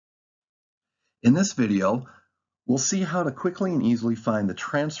In this video, we'll see how to quickly and easily find the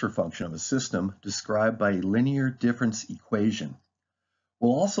transfer function of a system described by a linear difference equation.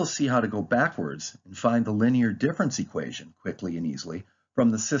 We'll also see how to go backwards and find the linear difference equation quickly and easily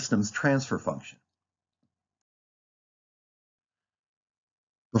from the system's transfer function.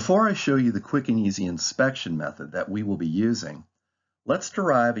 Before I show you the quick and easy inspection method that we will be using, let's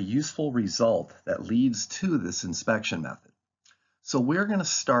derive a useful result that leads to this inspection method. So we're going to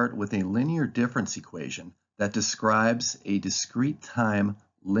start with a linear difference equation that describes a discrete time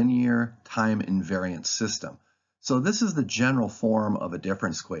linear time invariant system. So this is the general form of a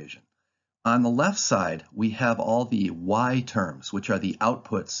difference equation. On the left side, we have all the y terms, which are the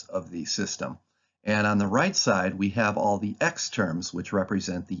outputs of the system. And on the right side, we have all the x terms, which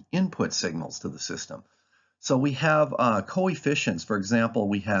represent the input signals to the system. So we have coefficients. For example,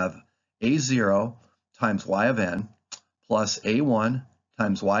 we have a0 times y of n plus a1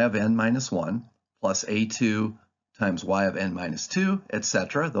 times y of n minus 1 plus a2 times y of n minus 2,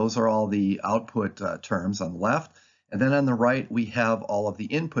 etc. Those are all the output terms on the left. And then on the right, we have all of the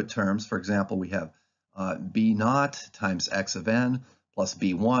input terms. For example, we have b0 times x of n plus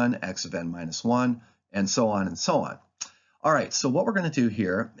b1 x of n minus 1, and so on and so on. All right, so what we're going to do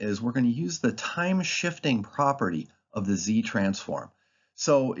here is we're going to use the time shifting property of the z transform.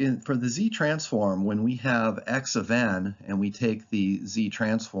 So for the z transform, when we have x of n and we take the z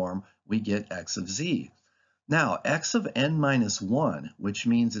transform, we get x of z. Now, x of n minus 1, which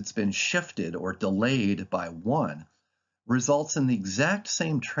means it's been shifted or delayed by 1, results in the exact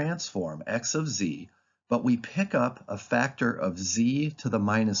same transform, x of z, but we pick up a factor of z to the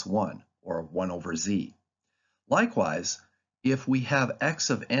minus 1, or 1 over z. Likewise, if we have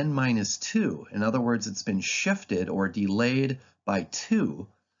x of n minus 2, in other words, it's been shifted or delayed by 2,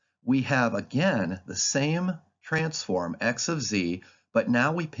 we have again the same transform, x of z, but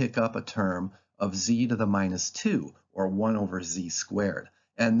now we pick up a term of z to the minus 2, or 1 over z squared.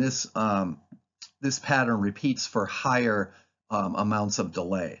 And this pattern repeats for higher amounts of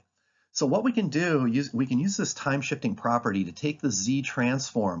delay. So what we can do, we can use this time-shifting property to take the z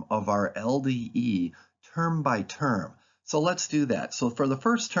transform of our LDE term by term. So let's do that. So for the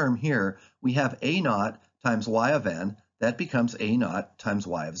first term here, we have a0 times y of n. That becomes a0 times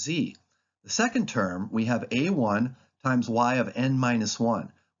y of z. The second term, we have a1 times y of n minus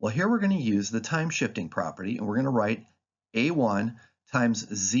 1. Well, here we're going to use the time-shifting property, and we're going to write a1 times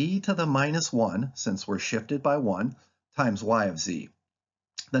z to the minus 1, since we're shifted by 1, times y of z.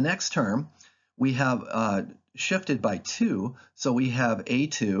 The next term, we have shifted by 2, so we have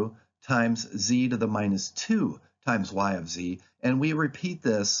a2 times z to the minus 2 times y of z, and we repeat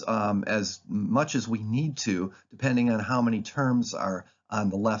this as much as we need to, depending on how many terms are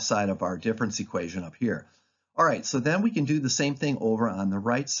on the left side of our difference equation up here. All right, so then we can do the same thing over on the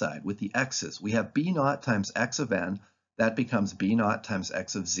right side with the x's. We have b0 times x of n. That becomes b0 times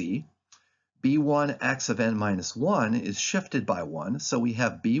x of z. b1 x of n minus 1 is shifted by 1, so we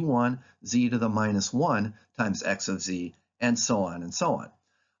have b1 z to the minus 1 times x of z, and so on and so on.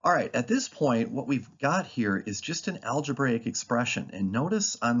 All right, at this point, what we've got here is just an algebraic expression. And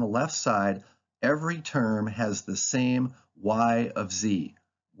notice on the left side, every term has the same y of z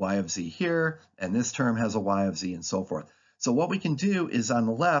here, and this term has a y of z, and so forth. So what we can do is on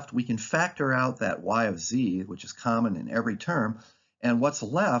the left, we can factor out that y of z, which is common in every term, and what's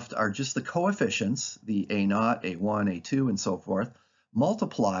left are just the coefficients, the a0, a1, a2, and so forth,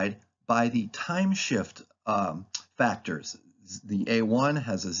 multiplied by the time shift factors. The a1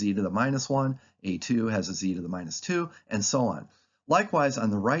 has a z to the minus 1, a2 has a z to the minus 2, and so on. Likewise, on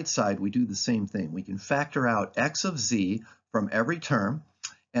the right side, we do the same thing. We can factor out x of z from every term,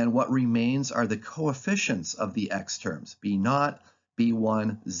 and what remains are the coefficients of the x terms, b0,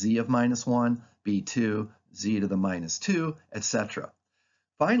 b1, z of minus 1, b2, z to the minus 2, etc.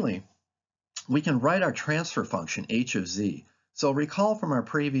 Finally, we can write our transfer function, h of z. So recall from our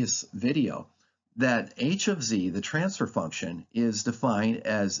previous video that h of z, the transfer function, is defined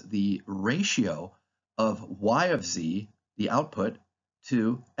as the ratio of y of z, the output,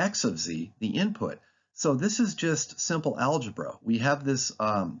 to x of z, the input. So this is just simple algebra. We have this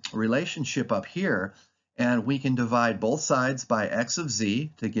relationship up here, and we can divide both sides by x of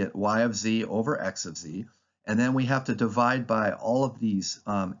z to get y of z over x of z. And then we have to divide by all of these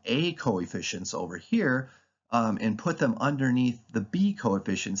a coefficients over here and put them underneath the b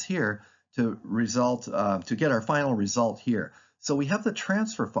coefficients here to get our final result here. So we have the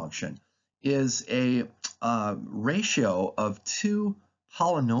transfer function is a ratio of two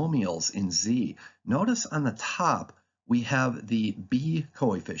polynomials in z. Notice on the top we have the b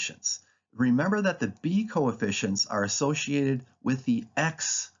coefficients. Remember that the b coefficients are associated with the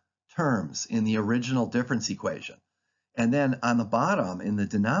x terms in the original difference equation. And then on the bottom in the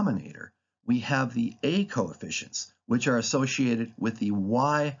denominator, we have the a coefficients, which are associated with the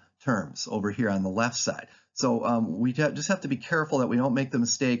y terms over here on the left side. So we just have to be careful that we don't make the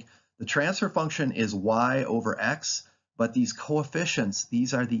mistake. The transfer function is y over x, but these coefficients,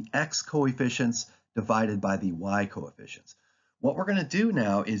 these are the x coefficients divided by the y coefficients. What we're going to do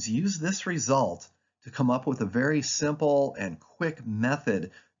now is use this result to come up with a very simple and quick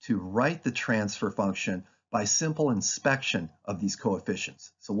method to write the transfer function by simple inspection of these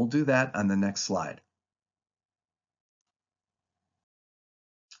coefficients. So we'll do that on the next slide.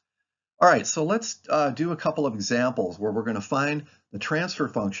 All right, so let's do a couple of examples where we're going to find the transfer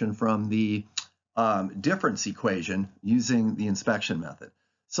function from the difference equation using the inspection method.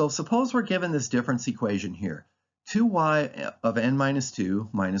 So suppose we're given this difference equation here. 2y of n minus 2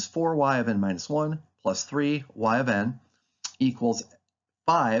 minus 4y of n minus 1 plus 3y of n equals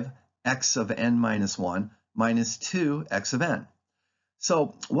 5x of n minus 1 minus 2x of n.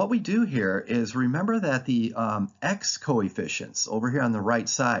 So what we do here is remember that the x coefficients over here on the right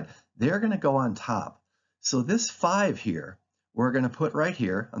side, they're going to go on top. So this 5 here, we're going to put right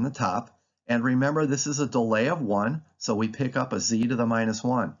here on the top. And remember, this is a delay of 1, so we pick up a z to the minus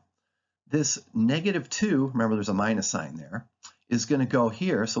 1. This negative 2, remember there's a minus sign there, is going to go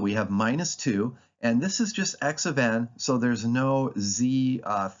here, so we have minus 2. And this is just x of n, so there's no z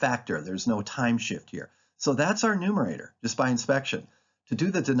factor. There's no time shift here. So that's our numerator, just by inspection. To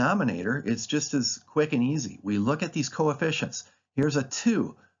do the denominator, it's just as quick and easy. We look at these coefficients. Here's a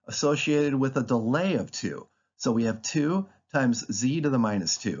 2 associated with a delay of 2. So we have 2 times z to the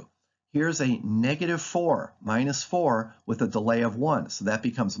minus 2. Here's a negative 4, minus 4, with a delay of 1. So that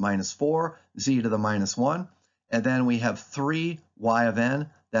becomes minus 4, z to the minus 1. And then we have 3 y of n.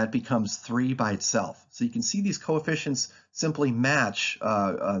 That becomes 3 by itself. So you can see these coefficients simply match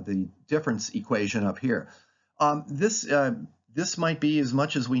the difference equation up here. This might be as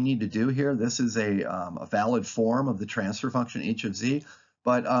much as we need to do here. This is a valid form of the transfer function h of z.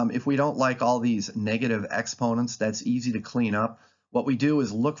 But if we don't like all these negative exponents, that's easy to clean up. What we do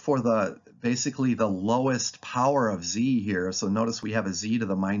is look for basically the lowest power of z here. So notice we have a z to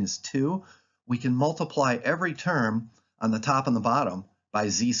the minus 2. We can multiply every term on the top and the bottom by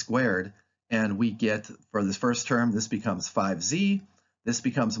z squared. And we get, for this first term, this becomes 5z. This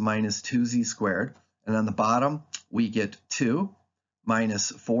becomes minus 2z squared. And on the bottom, we get 2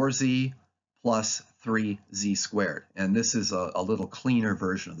 minus 4z plus 3z squared. And this is a little cleaner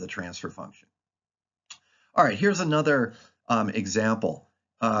version of the transfer function. All right, here's another example.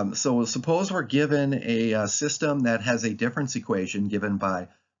 So suppose we're given a system that has a difference equation given by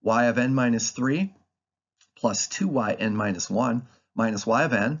y of n minus 3 plus 2y n minus 1 minus y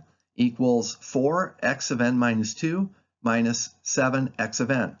of n equals 4x of n minus 2 minus 7x of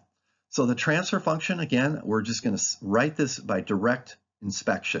n. So the transfer function, again, we're just going to write this by direct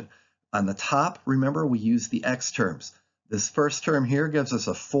inspection. On the top, remember, we use the x terms. This first term here gives us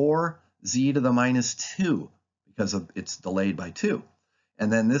a 4z to the minus 2 because it's delayed by 2.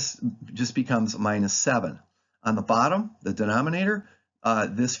 And then this just becomes minus 7. On the bottom, the denominator,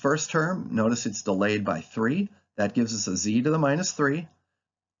 this first term, notice it's delayed by 3. That gives us a z to the minus 3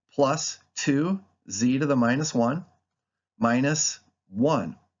 plus 2z to the minus 1 minus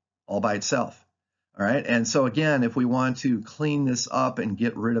 1 all by itself. All right, and so again, if we want to clean this up and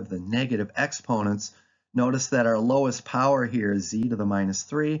get rid of the negative exponents, notice that our lowest power here is z to the minus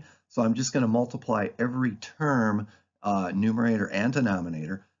 3. So I'm just going to multiply every term, numerator and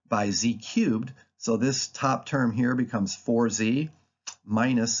denominator, by z cubed. So this top term here becomes 4z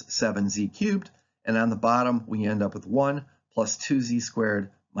minus 7z cubed. And on the bottom, we end up with 1 plus 2z squared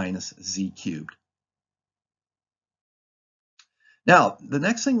minus z cubed. Now, the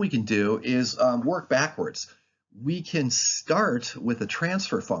next thing we can do is work backwards. We can start with a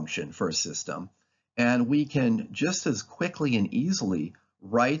transfer function for a system, and we can just as quickly and easily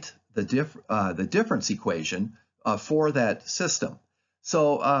write the difference equation for that system.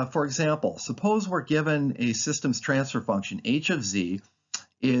 So, for example, suppose we're given a system's transfer function h of z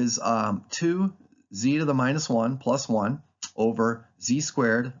is 2z to the minus 1 plus 1 over z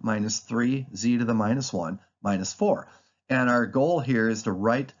squared minus 3z to the minus 1 minus 4. And our goal here is to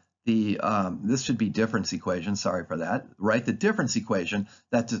write the, this should be difference equation, sorry for that, write the difference equation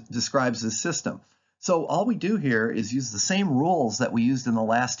that describes this system. So all we do here is use the same rules that we used in the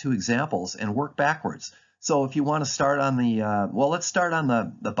last two examples and work backwards. So if you want to start on the, well, let's start on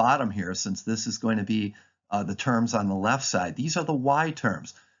the bottom here, since this is going to be the terms on the left side. These are the y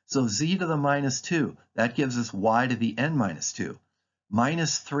terms. So z to the minus 2, that gives us y to the n minus 2.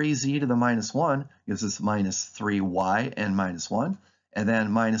 Minus 3z to the minus 1 gives us minus 3y n minus 1. And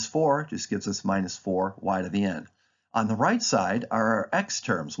then minus 4 just gives us minus 4y to the n. On the right side are our x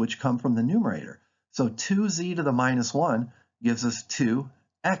terms, which come from the numerator. So 2z to the minus 1 gives us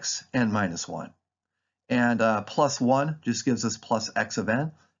 2xn minus 1. And plus 1 just gives us plus x of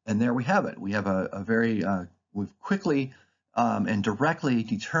n. And there we have it. We have we've quickly and directly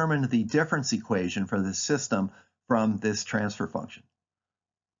determined the difference equation for this system from this transfer function.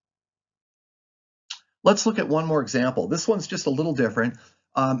 Let's look at one more example. This one's just a little different.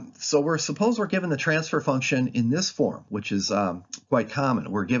 Suppose we're given the transfer function in this form, which is quite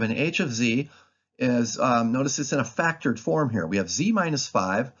common. We're given h of z is, notice it's in a factored form here. We have z minus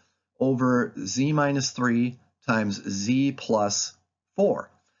 5 over z minus 3 times z plus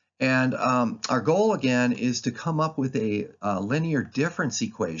 4. And our goal, again, is to come up with a linear difference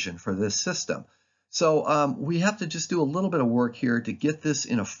equation for this system. So we have to just do a little bit of work here to get this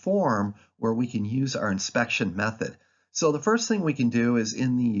in a form where we can use our inspection method. So the first thing we can do is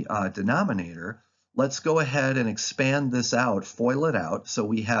in the denominator, let's go ahead and expand this out, FOIL it out. So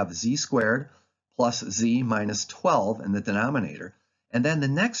we have z squared plus z minus 12 in the denominator. And then the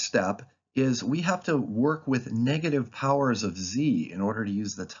next step is we have to work with negative powers of z in order to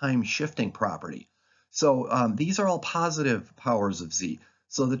use the time shifting property. So these are all positive powers of z.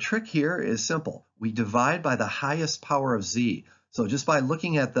 So the trick here is simple. We divide by the highest power of z. So just by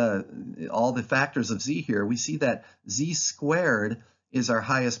looking at all the factors of z here, we see that z squared is our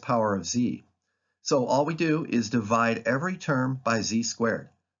highest power of z. So all we do is divide every term by z squared.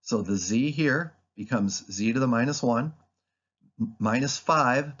 So the z here becomes z to the minus 1. Minus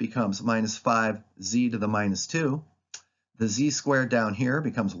 5 becomes minus 5z to the minus 2. The z squared down here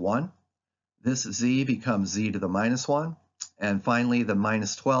becomes 1. This z becomes z to the minus 1. And finally, the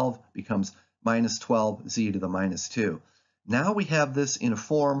minus 12 becomes minus 12z to the minus 2. Now we have this in a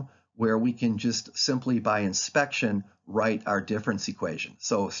form where we can just simply by inspection write our difference equation.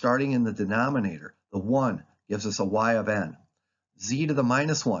 So starting in the denominator, the 1 gives us a y of n. Z to the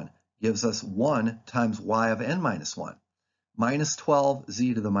minus 1 gives us 1 times y of n minus 1. Minus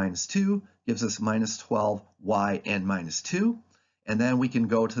 12z to the minus 2 gives us minus 12yn minus 2. And then we can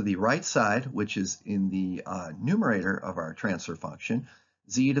go to the right side, which is in the numerator of our transfer function.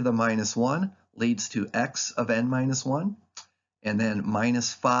 Z to the minus 1 leads to x of n minus 1. And then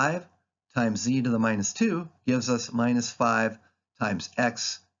minus 5 times z to the minus 2 gives us minus 5 times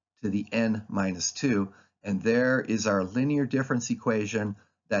x to the n minus 2. And there is our linear difference equation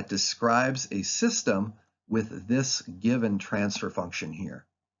that describes a system with this given transfer function here.